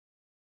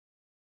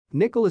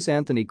Nicholas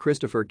Anthony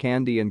Christopher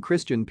Candy and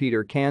Christian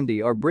Peter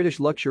Candy are British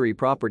luxury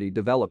property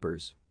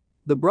developers.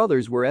 The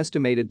brothers were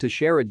estimated to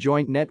share a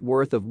joint net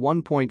worth of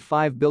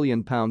 £1.5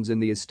 billion in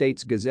the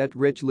Estates Gazette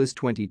Rich List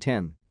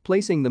 2010,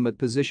 placing them at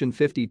position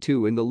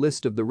 52 in the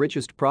list of the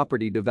richest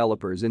property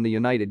developers in the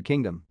United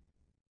Kingdom.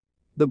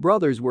 The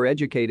brothers were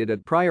educated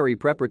at Priory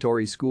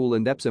Preparatory School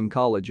and Epsom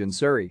College in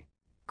Surrey.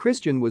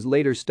 Christian was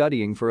later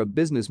studying for a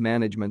business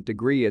management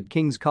degree at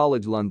King's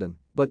College London,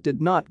 but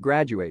did not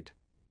graduate.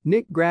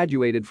 Nick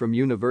graduated from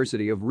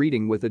University of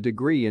Reading with a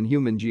degree in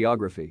human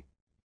geography.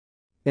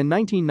 In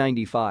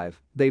 1995,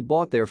 they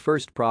bought their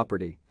first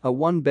property, a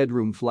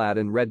one-bedroom flat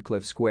in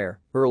Redcliffe Square,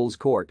 Earl's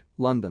Court,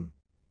 London.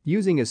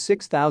 Using a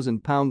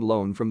 £6,000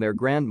 loan from their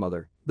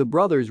grandmother, the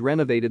brothers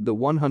renovated the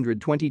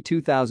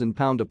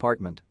 £122,000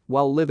 apartment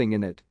while living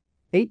in it.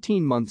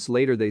 18 months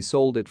later they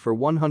sold it for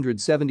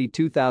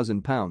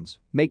 £172,000,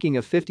 making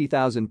a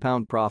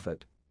 £50,000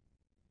 profit.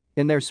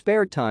 In their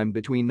spare time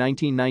between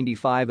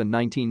 1995 and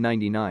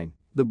 1999,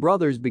 the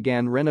brothers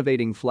began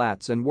renovating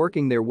flats and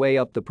working their way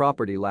up the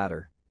property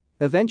ladder.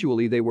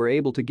 Eventually they were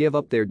able to give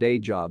up their day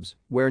jobs,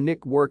 where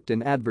Nick worked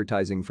in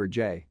advertising for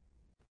J.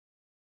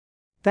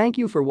 Thank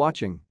you for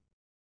watching.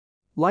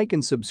 Like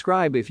and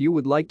subscribe if you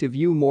would like to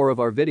view more of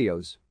our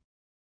videos.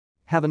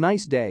 Have a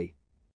nice day.